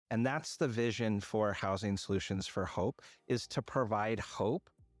And that's the vision for Housing Solutions for Hope, is to provide hope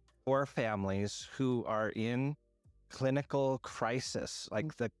for families who are in clinical crisis.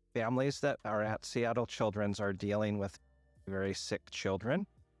 Like the families that are at Seattle Children's are dealing with very sick children,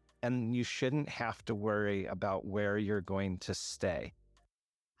 and you shouldn't have to worry about where you're going to stay.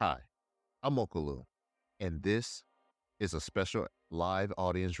 Hi, I'm Unkle Lew, and this is a special live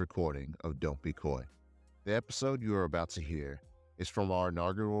audience recording of Don't Be Coy. The episode you are about to hear is from our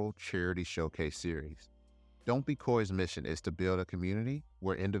inaugural Charity Showcase series. Don't Be Coy's mission is to build a community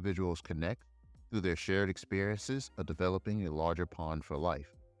where individuals connect through their shared experiences of developing a larger pond for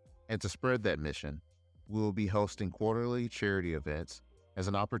life. And to spread that mission, we will be hosting quarterly charity events as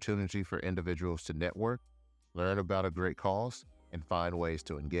an opportunity for individuals to network, learn about a great cause, and find ways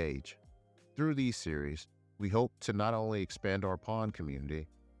to engage. Through these series, we hope to not only expand our pond community,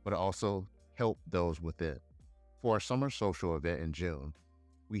 but also help those within. For our summer social event in June,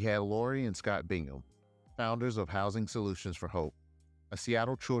 we had Lauri and Scott Bingham, founders of Housing Solutions for Hope, a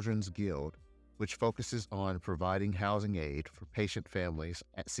Seattle Children's Guild, which focuses on providing housing aid for patient families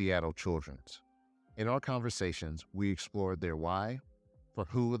at Seattle Children's. In our conversations, we explored their why, for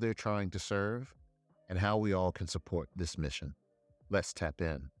who they're trying to serve, and how we all can support this mission. Let's tap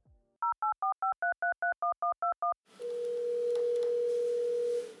in.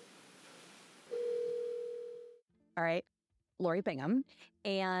 All right, Lauri Bingham.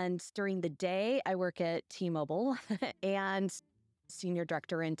 And during the day, I work at T-Mobile and senior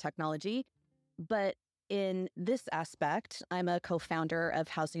director in technology. But in this aspect, I'm a co-founder of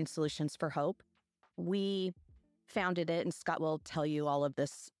Housing Solutions for Hope. We founded it, and Scott will tell you all of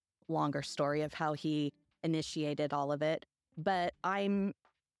this longer story of how he initiated all of it. But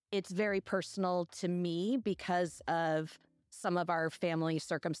it's very personal to me because of some of our family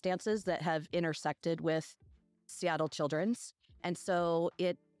circumstances that have intersected with Seattle Children's. And so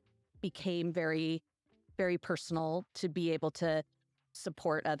it became very, very personal to be able to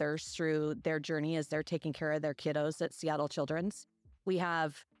support others through their journey as they're taking care of their kiddos at Seattle Children's. We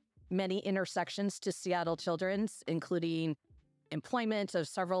have many intersections to Seattle Children's, including employment of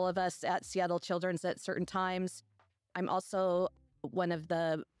several of us at Seattle Children's at certain times. I'm also one of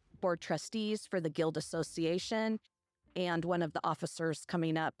the board trustees for the Guild Association and one of the officers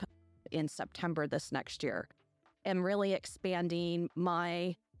coming up in September this next year. I'm really expanding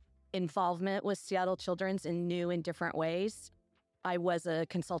my involvement with Seattle Children's in new and different ways. I was a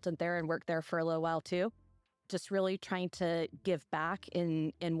consultant there and worked there for a little while too. Just really trying to give back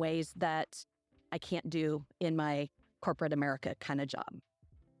in ways that I can't do in my corporate America kind of job.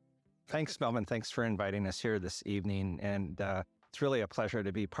 Thanks, Melvin. Thanks for inviting us here this evening. And it's really a pleasure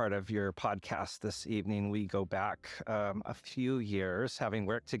to be part of your podcast this evening. We go back a few years, having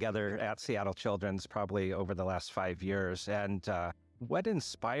worked together at Seattle Children's probably over the last 5 years. And what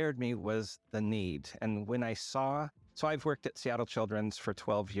inspired me was the need. And when I saw, so I've worked at Seattle Children's for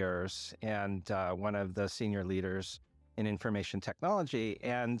 12 years and one of the senior leaders in information technology.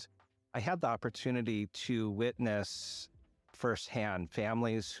 And I had the opportunity to witness firsthand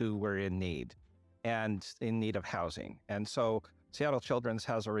families who were in need and in need of housing. And so Seattle Children's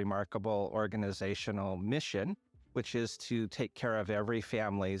has a remarkable organizational mission, which is to take care of every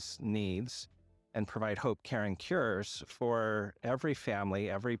family's needs and provide hope, care, and cures for every family,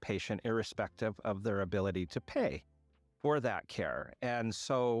 every patient, irrespective of their ability to pay for that care. And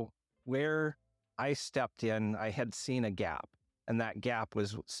so where I stepped in, I had seen a gap, and that gap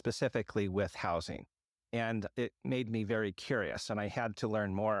was specifically with housing. And it made me very curious, and I had to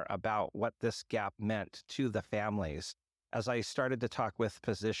learn more about what this gap meant to the families. As I started to talk with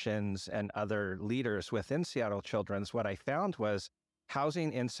physicians and other leaders within Seattle Children's, what I found was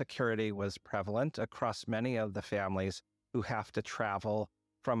housing insecurity was prevalent across many of the families who have to travel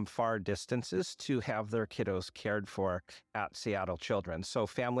from far distances to have their kiddos cared for at Seattle Children's. So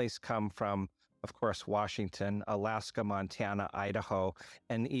families come from, of course, Washington, Alaska, Montana, Idaho,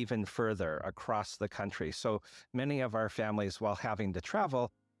 and even further across the country. So many of our families, while having to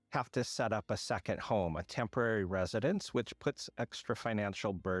travel, have to set up a second home, a temporary residence, which puts extra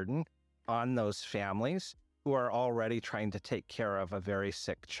financial burden on those families who are already trying to take care of a very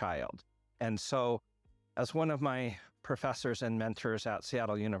sick child. And so, as one of my professors and mentors at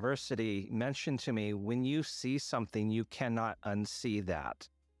Seattle University mentioned to me, when you see something, you cannot unsee that.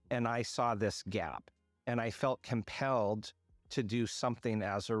 And I saw this gap, and I felt compelled to do something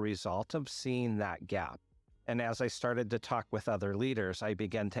as a result of seeing that gap. And as I started to talk with other leaders, I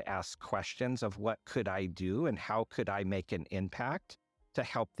began to ask questions of what could I do and how could I make an impact to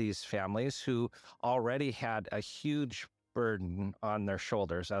help these families who already had a huge burden on their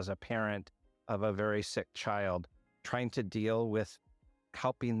shoulders as a parent of a very sick child, trying to deal with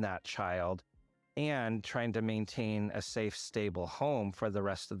helping that child and trying to maintain a safe, stable home for the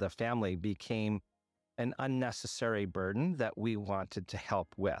rest of the family became an unnecessary burden that we wanted to help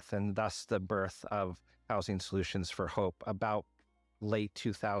with. And thus the birth of Housing Solutions for Hope about late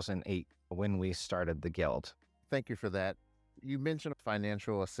 2008 when we started the Guild. Thank you for that. You mentioned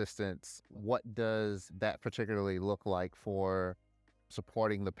financial assistance. What does that particularly look like for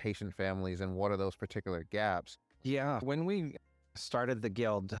supporting the patient families, and what are those particular gaps? Yeah, when we started the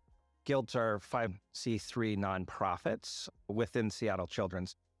Guild, Guilds are 5C3 nonprofits within Seattle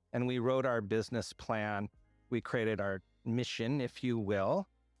Children's. And we wrote our business plan. We created our mission, if you will.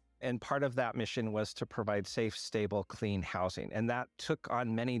 And part of that mission was to provide safe, stable, clean housing. And that took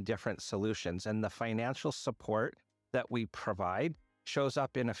on many different solutions. And the financial support that we provide shows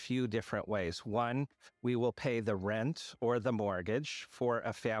up in a few different ways. One, we will pay the rent or the mortgage for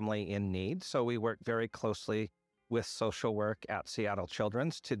a family in need. So we work very closely with social work at Seattle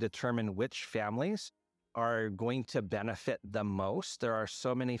Children's to determine which families are going to benefit the most. There are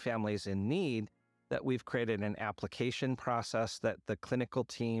so many families in need that we've created an application process that the clinical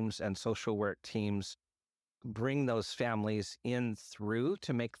teams and social work teams bring those families in through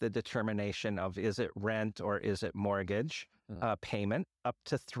to make the determination of, is it rent or is it mortgage payment, up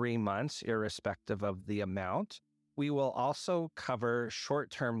to 3 months, irrespective of the amount. We will also cover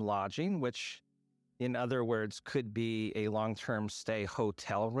short-term lodging, which in other words, could be a long-term stay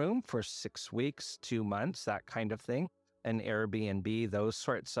hotel room for 6 weeks, 2 months, that kind of thing, an Airbnb. Those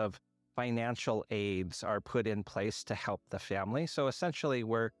sorts of financial aids are put in place to help the family. So essentially,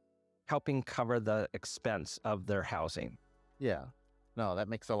 we're helping cover the expense of their housing. Yeah. No, that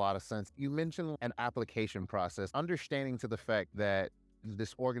makes a lot of sense. You mentioned an application process, understanding to the fact that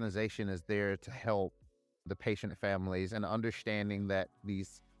this organization is there to help the patient families, and understanding that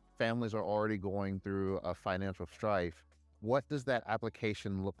these families are already going through a financial strife. What does that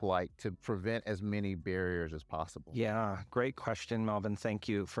application look like to prevent as many barriers as possible? Yeah, great question, Melvin. Thank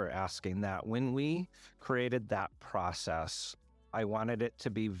you for asking that. When we created that process, I wanted it to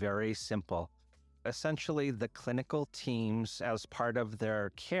be very simple. Essentially, the clinical teams, as part of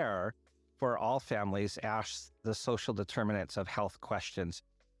their care for all families, ask the social determinants of health questions.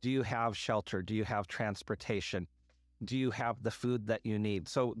 Do you have shelter? Do you have transportation? Do you have the food that you need?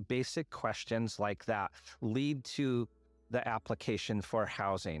 So basic questions like that lead to the application for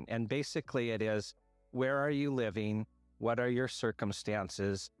housing. And basically it is, where are you living? What are your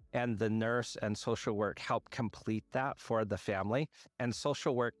circumstances? And the nurse and social work help complete that for the family. And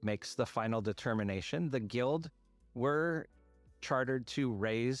social work makes the final determination. The Guild, we're chartered to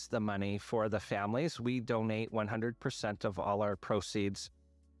raise the money for the families. We donate 100% of all our proceeds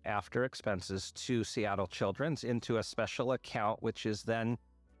after expenses to Seattle Children's into a special account, which is then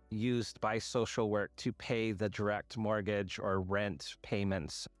used by social work to pay the direct mortgage or rent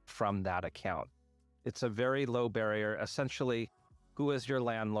payments from that account. It's a very low barrier. Essentially, who is your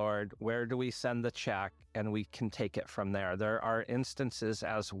landlord? Where do we send the check? And we can take it from there. There are instances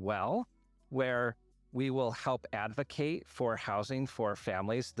as well where we will help advocate for housing for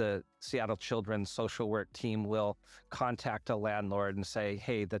families. The Seattle Children's social work team will contact a landlord and say,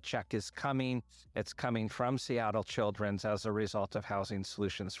 hey, the check is coming. It's coming from Seattle Children's as a result of Housing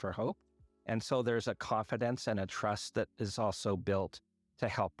Solutions for Hope. And so there's a confidence and a trust that is also built to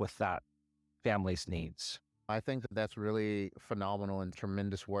help with that family's needs. I think that that's really phenomenal and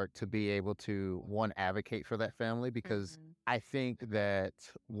tremendous work to be able to, one, advocate for that family, because I think that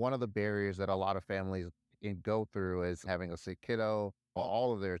one of the barriers that a lot of families go through is having a sick kiddo.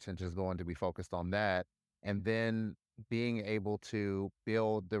 All of their attention is going to be focused on that. And then being able to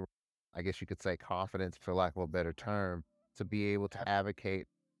build the, I guess you could say, confidence, for lack of a better term, to be able to advocate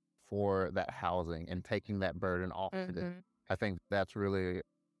for that housing and taking that burden off of it. I think that's really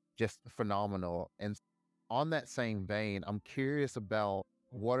just phenomenal. And on that same vein, I'm curious about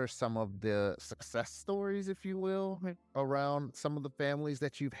what are some of the success stories, if you will, around some of the families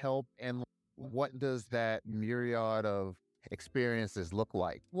that you've helped, and what does that myriad of experiences look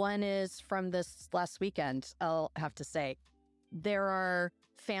like? One is from this last weekend, I'll have to say. There are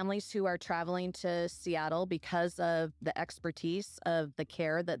families who are traveling to Seattle because of the expertise of the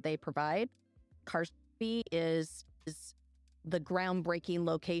care that they provide. Carson is the groundbreaking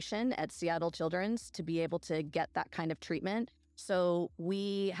location at Seattle Children's to be able to get that kind of treatment. So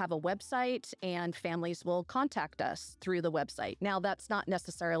we have a website and families will contact us through the website. Now, that's not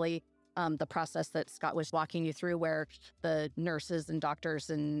necessarily the process that Scott was walking you through, where the nurses and doctors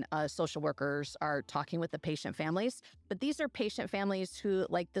and social workers are talking with the patient families. But these are patient families who,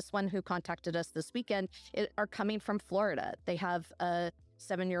 like this one who contacted us this weekend, are coming from Florida. They have a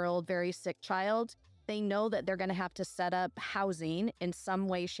 7-year-old very sick child. They know that they're going to have to set up housing in some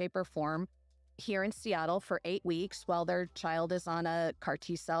way, shape, or form here in Seattle for 8 weeks while their child is on a CAR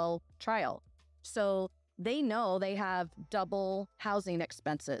T-cell trial. So they know they have double housing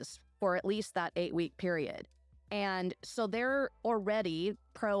expenses for at least that 8-week period. And so they're already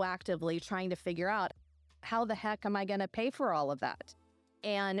proactively trying to figure out, how the heck am I going to pay for all of that?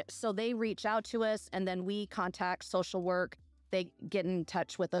 And so they reach out to us, and then we contact social work. They get in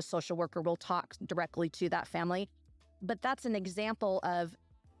touch with a social worker. We'll talk directly to that family. But that's an example of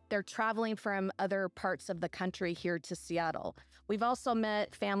they're traveling from other parts of the country here to Seattle. We've also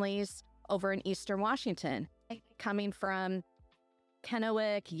met families over in Eastern Washington coming from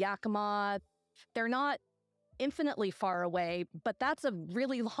Kennewick, Yakima. They're not infinitely far away, but that's a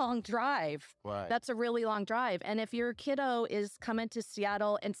really long drive. Right. That's a really long drive. And if your kiddo is coming to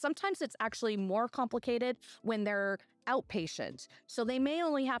Seattle, and sometimes it's actually more complicated when they're outpatient. So they may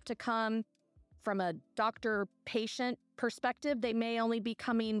only have to come from a doctor-patient perspective. They may only be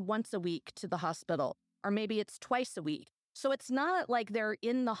coming once a week to the hospital, or maybe it's twice a week. So it's not like they're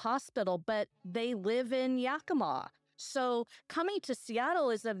in the hospital, but they live in Yakima. So coming to Seattle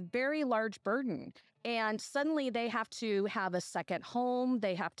is a very large burden. And suddenly they have to have a second home.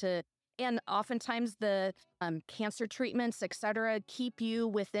 They have to, and oftentimes the cancer treatments, et cetera, keep you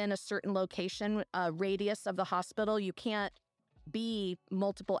within a certain location, radius of the hospital. You can't be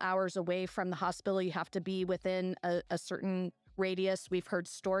multiple hours away from the hospital. You have to be within a certain radius. We've heard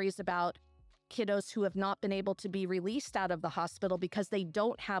stories about kiddos who have not been able to be released out of the hospital because they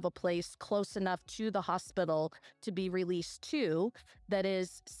don't have a place close enough to the hospital to be released to that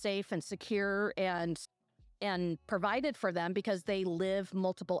is safe and secure and provided for them because they live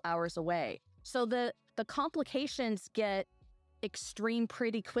multiple hours away. So the complications get extreme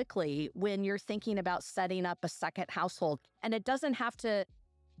pretty quickly when you're thinking about setting up a second household. And it doesn't have to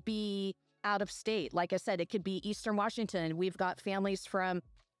be out of state. Like I said, it could be Eastern Washington. We've got families from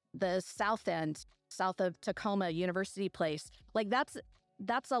the south end, south of Tacoma, University Place. Like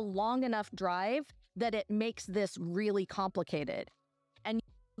that's a long enough drive that it makes this really complicated. And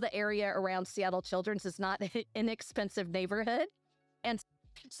the area around Seattle Children's is not an inexpensive neighborhood. And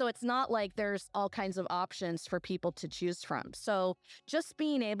so it's not like there's all kinds of options for people to choose from. So just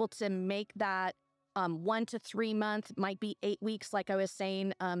being able to make that 1 to 3 month, might be 8 weeks, like I was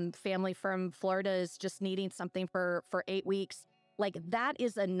saying, family from Florida is just needing something for 8 weeks. Like that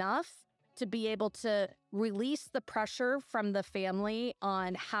is enough to be able to release the pressure from the family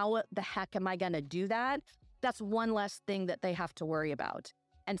on how the heck am I going to do that? That's one less thing that they have to worry about.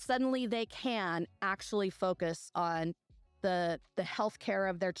 And suddenly they can actually focus on the health care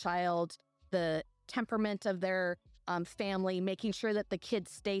of their child, the temperament of their family, making sure that the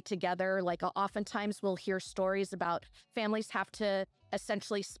kids stay together. Like oftentimes we'll hear stories about families have to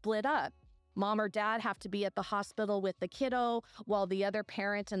essentially split up. Mom or dad have to be at the hospital with the kiddo while the other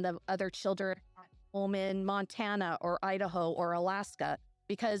parent and the other children are home in Montana or Idaho or Alaska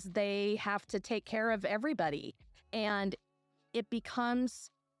because they have to take care of everybody. And it becomes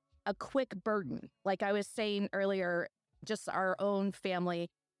a quick burden. Like I was saying earlier, just our own family,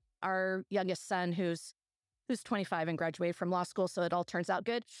 our youngest son who's 25 and graduated from law school, so it all turns out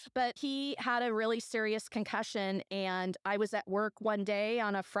good. But he had a really serious concussion, and I was at work one day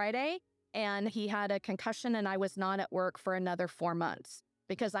on a Friday, and he had a concussion, and I was not at work for another 4 months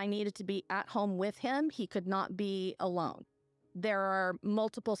because I needed to be at home with him. He could not be alone. There are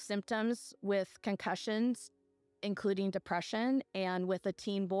multiple symptoms with concussions, including depression, and with a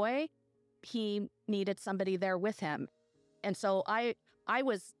teen boy, he needed somebody there with him. And so I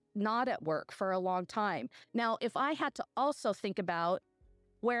was not at work for a long time. Now, if I had to also think about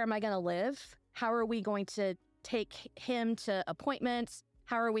where am I going to live? How are we going to take him to appointments?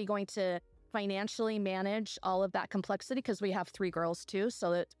 How are we going to financially manage all of that complexity? Because we have 3 girls too,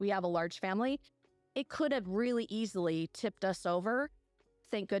 so that we have a large family. It could have really easily tipped us over.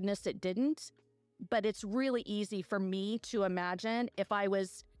 Thank goodness it didn't. But it's really easy for me to imagine if I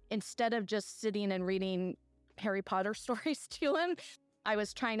was, instead of just sitting and reading Harry Potter stories to him, I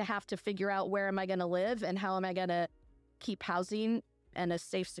was trying to have to figure out where am I going to live and how am I going to keep housing and a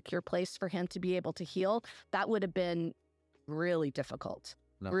safe, secure place for him to be able to heal. That would have been really difficult.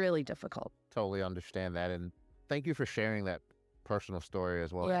 Really difficult. Totally understand that. And thank you for sharing that personal story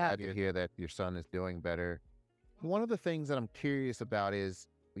as well. Yeah. Glad to hear that your son is doing better. One of the things that I'm curious about is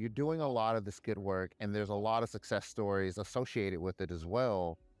you're doing a lot of this good work and there's a lot of success stories associated with it as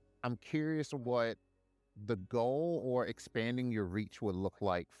well. I'm curious what the goal or expanding your reach would look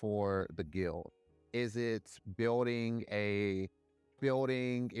like for the Guild. Is it building a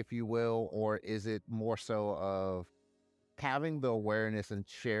building, if you will, or is it more so of having the awareness and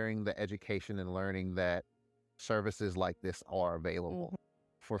sharing the education and learning that services like this are available.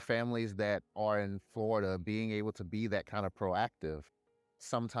 For families that are in Florida, being able to be that kind of proactive,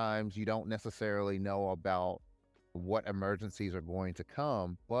 sometimes you don't necessarily know about what emergencies are going to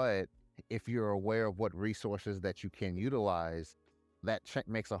come, but if you're aware of what resources that you can utilize, that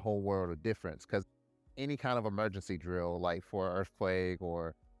makes a whole world of difference. Because any kind of emergency drill, like for earthquake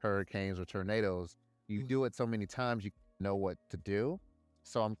or hurricanes or tornadoes, you do it so many times, you know what to do.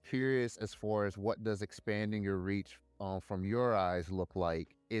 So I'm curious as far as what does expanding your reach from your eyes look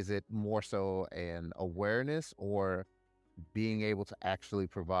like? Is it more so an awareness or being able to actually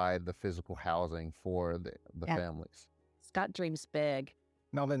provide the physical housing for the families? Scott dreams big.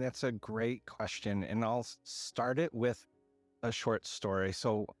 Melvin, that's a great question. And I'll start it with a short story.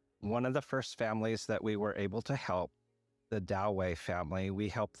 So one of the first families that we were able to help, the Doway family, we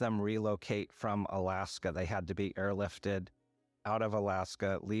helped them relocate from Alaska. They had to be airlifted out of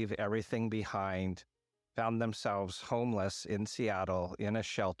Alaska, leave everything behind, found themselves homeless in Seattle in a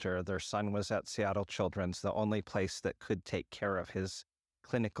shelter. Their son was at Seattle Children's, the only place that could take care of his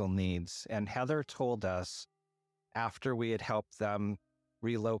clinical needs. And Heather told us after we had helped them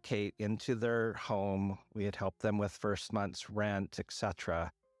relocate into their home, we had helped them with first month's rent,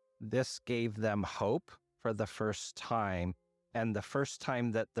 etc. This gave them hope for the first time. And the first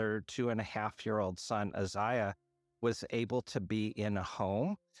time that their 2.5-year-old son, Isaiah, was able to be in a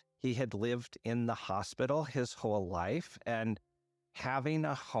home. He had lived in the hospital his whole life, and having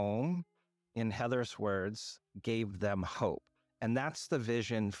a home, in Heather's words, gave them hope. And that's the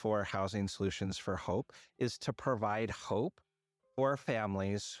vision for Housing Solutions for Hope, is to provide hope for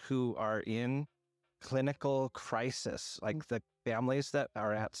families who are in clinical crisis. Like the families that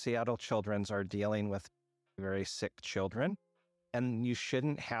are at Seattle Children's are dealing with very sick children, and you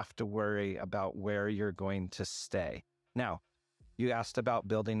shouldn't have to worry about where you're going to stay. Now, you asked about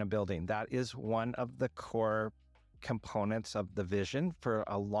building a building. That is one of the core components of the vision for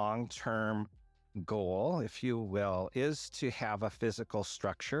a long-term goal, if you will, is to have a physical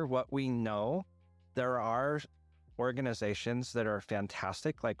structure. What we know, there are organizations that are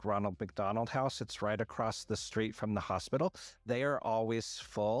fantastic, like Ronald McDonald House. It's right across the street from the hospital. They are always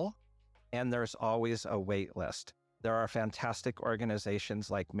full, and there's always a wait list. There are fantastic organizations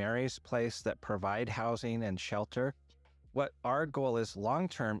like Mary's Place that provide housing and shelter. What our goal is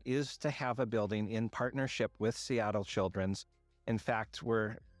long-term is to have a building in partnership with Seattle Children's. In fact,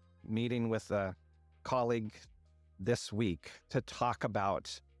 we're meeting with a colleague this week to talk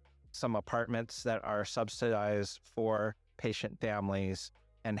about some apartments that are subsidized for patient families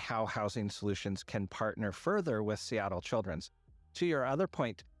and how Housing Solutions can partner further with Seattle Children's. To your other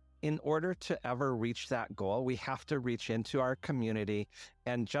point, in order to ever reach that goal, we have to reach into our community.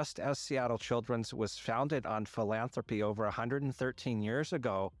 And just as Seattle Children's was founded on philanthropy over 113 years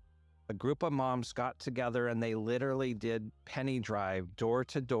ago, a group of moms got together and they literally did penny drive door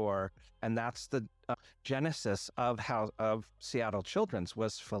to door. And that's the genesis of Seattle Children's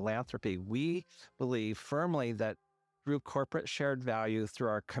was philanthropy. We believe firmly that through corporate shared value, through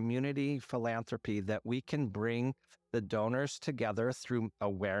our community philanthropy, that we can bring the donors together through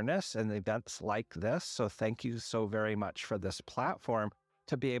awareness and events like this. So thank you so very much for this platform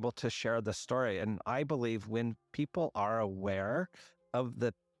to be able to share the story. And I believe when people are aware of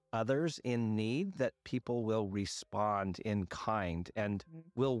the others in need, that people will respond in kind and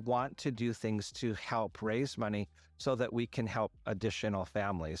will want to do things to help raise money so that we can help additional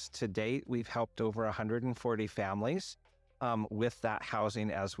families. To date, we've helped over 140 families with that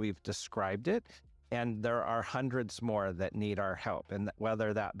housing as we've described it. And there are hundreds more that need our help. And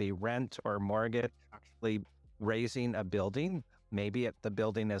whether that be rent or mortgage, actually raising a building, maybe the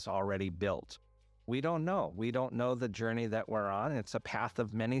building is already built. We don't know. We don't know the journey that we're on. It's a path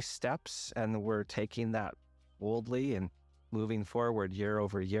of many steps, and we're taking that boldly and moving forward year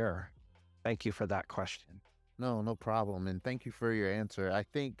over year. Thank you for that question. No problem. And thank you for your answer. I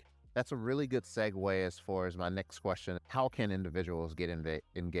think that's a really good segue as far as my next question. How can individuals get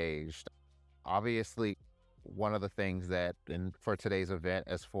engaged? Obviously, one of the things that, and for today's event,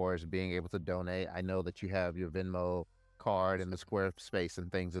 as far as being able to donate, I know that you have your Venmo card and the Squarespace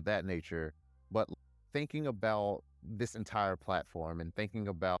and things of that nature. But thinking about this entire platform and thinking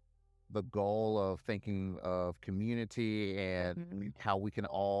about the goal of thinking of community and how we can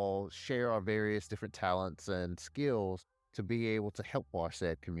all share our various different talents and skills to be able to help our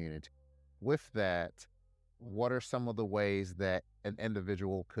said community. With that, what are some of the ways that an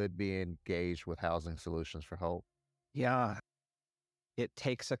individual could be engaged with Housing Solutions for Hope? Yeah, it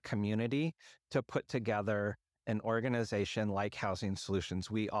takes a community to put together an organization like Housing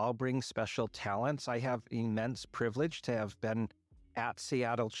Solutions. We all bring special talents. I have immense privilege to have been at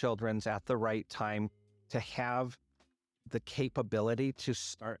Seattle Children's at the right time, to have the capability to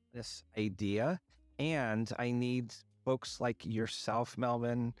start this idea. And I need folks like yourself,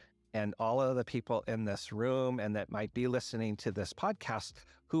 Melvin, and all of the people in this room and that might be listening to this podcast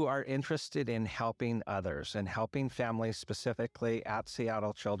who are interested in helping others and helping families specifically at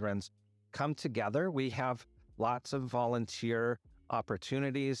Seattle Children's come together. We have lots of volunteer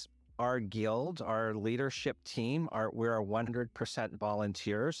opportunities. Our guild, our leadership team, we're 100%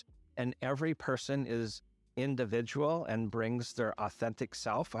 volunteers, and every person is individual and brings their authentic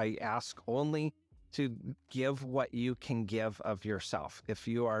self. I ask only to give what you can give of yourself. If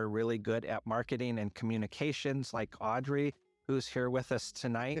you are really good at marketing and communications, like Audrey, who's here with us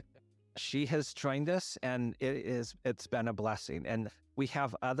tonight, she has joined us, and it's been a blessing. And we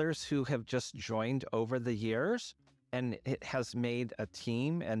have others who have just joined over the years, and it has made a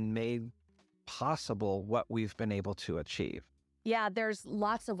team and made possible what we've been able to achieve. Yeah, there's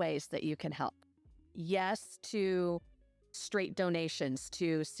lots of ways that you can help. Yes, to straight donations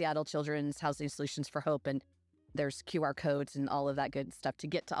to Seattle Children's Housing Solutions for Hope, and there's QR codes and all of that good stuff to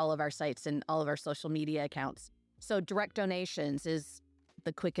get to all of our sites and all of our social media accounts. So direct donations is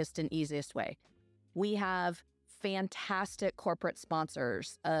the quickest and easiest way. We have fantastic corporate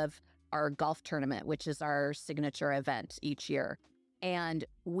sponsors of our golf tournament, which is our signature event each year. And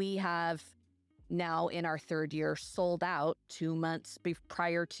we have now in our third year sold out 2 months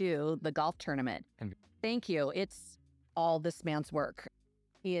prior to the golf tournament. Thank you. It's all this man's work.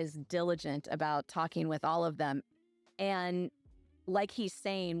 He is diligent about talking with all of them. And like he's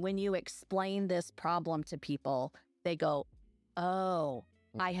saying, when you explain this problem to people, they go, oh,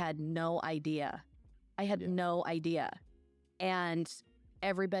 I had no idea. I had no idea. And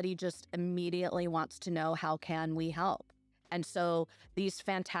everybody just immediately wants to know, how can we help? And so these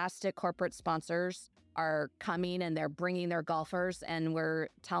fantastic corporate sponsors are coming and they're bringing their golfers, and we're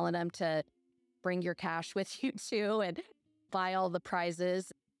telling them to bring your cash with you too and buy all the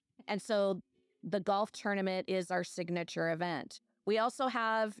prizes. And so the golf tournament is our signature event. We also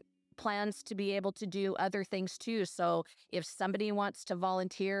have plans to be able to do other things too. So if somebody wants to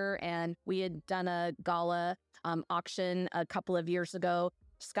volunteer, and we had done a gala auction a couple of years ago.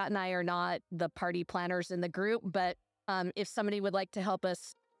 Scott and I are not the party planners in the group, but if somebody would like to help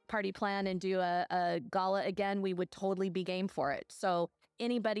us party plan and do a gala again, we would totally be game for it. So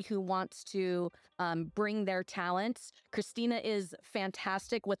anybody who wants to bring their talents. Christina is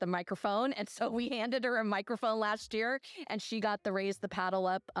fantastic with a microphone. And so we handed her a microphone last year, and she got the Raise the Paddle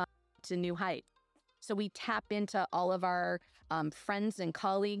Up to new height. So we tap into all of our friends and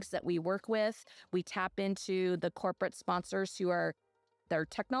colleagues that we work with. We tap into the corporate sponsors who are their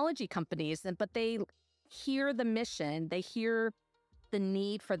technology companies, but they hear the mission, they hear the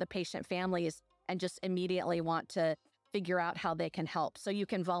need for the patient families, and just immediately want to figure out how they can help. So you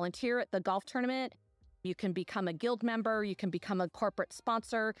can volunteer at the golf tournament, you can become a guild member, you can become a corporate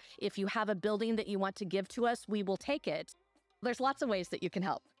sponsor. If you have a building that you want to give to us, we will take it. There's lots of ways that you can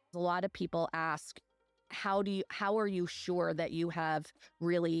help. A lot of people ask, how are you sure that you have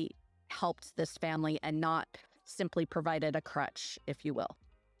really helped this family and not simply provided a crutch, if you will?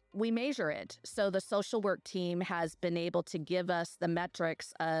 We measure it. So the social work team has been able to give us the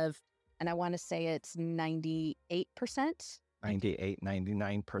metrics of, and I want to say it's 98%. 98,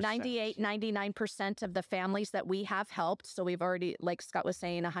 99%. 98, 99% of the families that we have helped. So we've already, like Scott was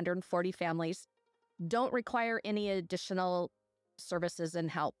saying, 140 families don't require any additional services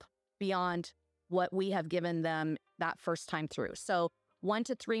and help beyond what we have given them that first time through. So 1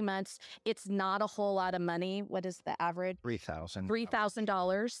 to 3 months, it's not a whole lot of money. What is the average? $3,000.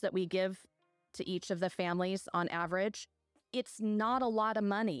 $3,000 that we give to each of the families on average. It's not a lot of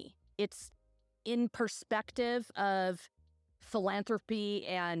money. It's in perspective of philanthropy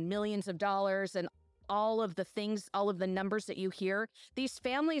and millions of dollars and all of the things, all of the numbers that you hear. These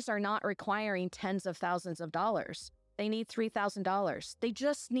families are not requiring tens of thousands of dollars. They need $3,000. They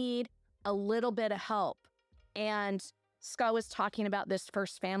just need a little bit of help. And Scott was talking about this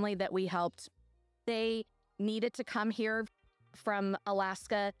first family that we helped. They needed to come here from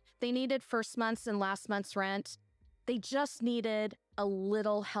Alaska. They needed first month's and last month's rent. They just needed a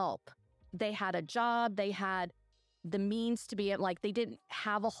little help. They had a job. They had the means to be, like, they didn't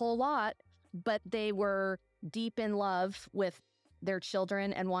have a whole lot, but they were deep in love with their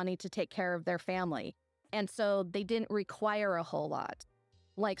children and wanting to take care of their family. And so they didn't require a whole lot.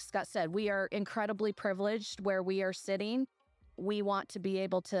 Like Scott said, we are incredibly privileged where we are sitting. We want to be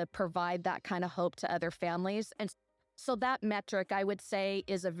able to provide that kind of hope to other families. And so that metric, I would say,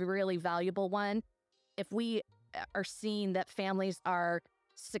 is a really valuable one. if we are seeing that families are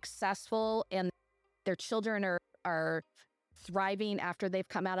successful and their children are thriving after they've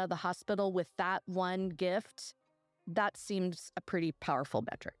come out of the hospital with that one gift, that seems a pretty powerful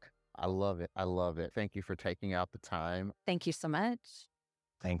metric. I love it. I love it. Thank you for taking out the time. Thank you so much.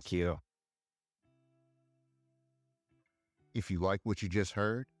 Thank you. If you like what you just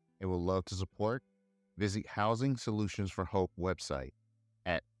heard and would love to support, visit Housing Solutions for Hope website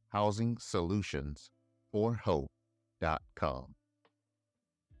at housingsolutionsforhope.com.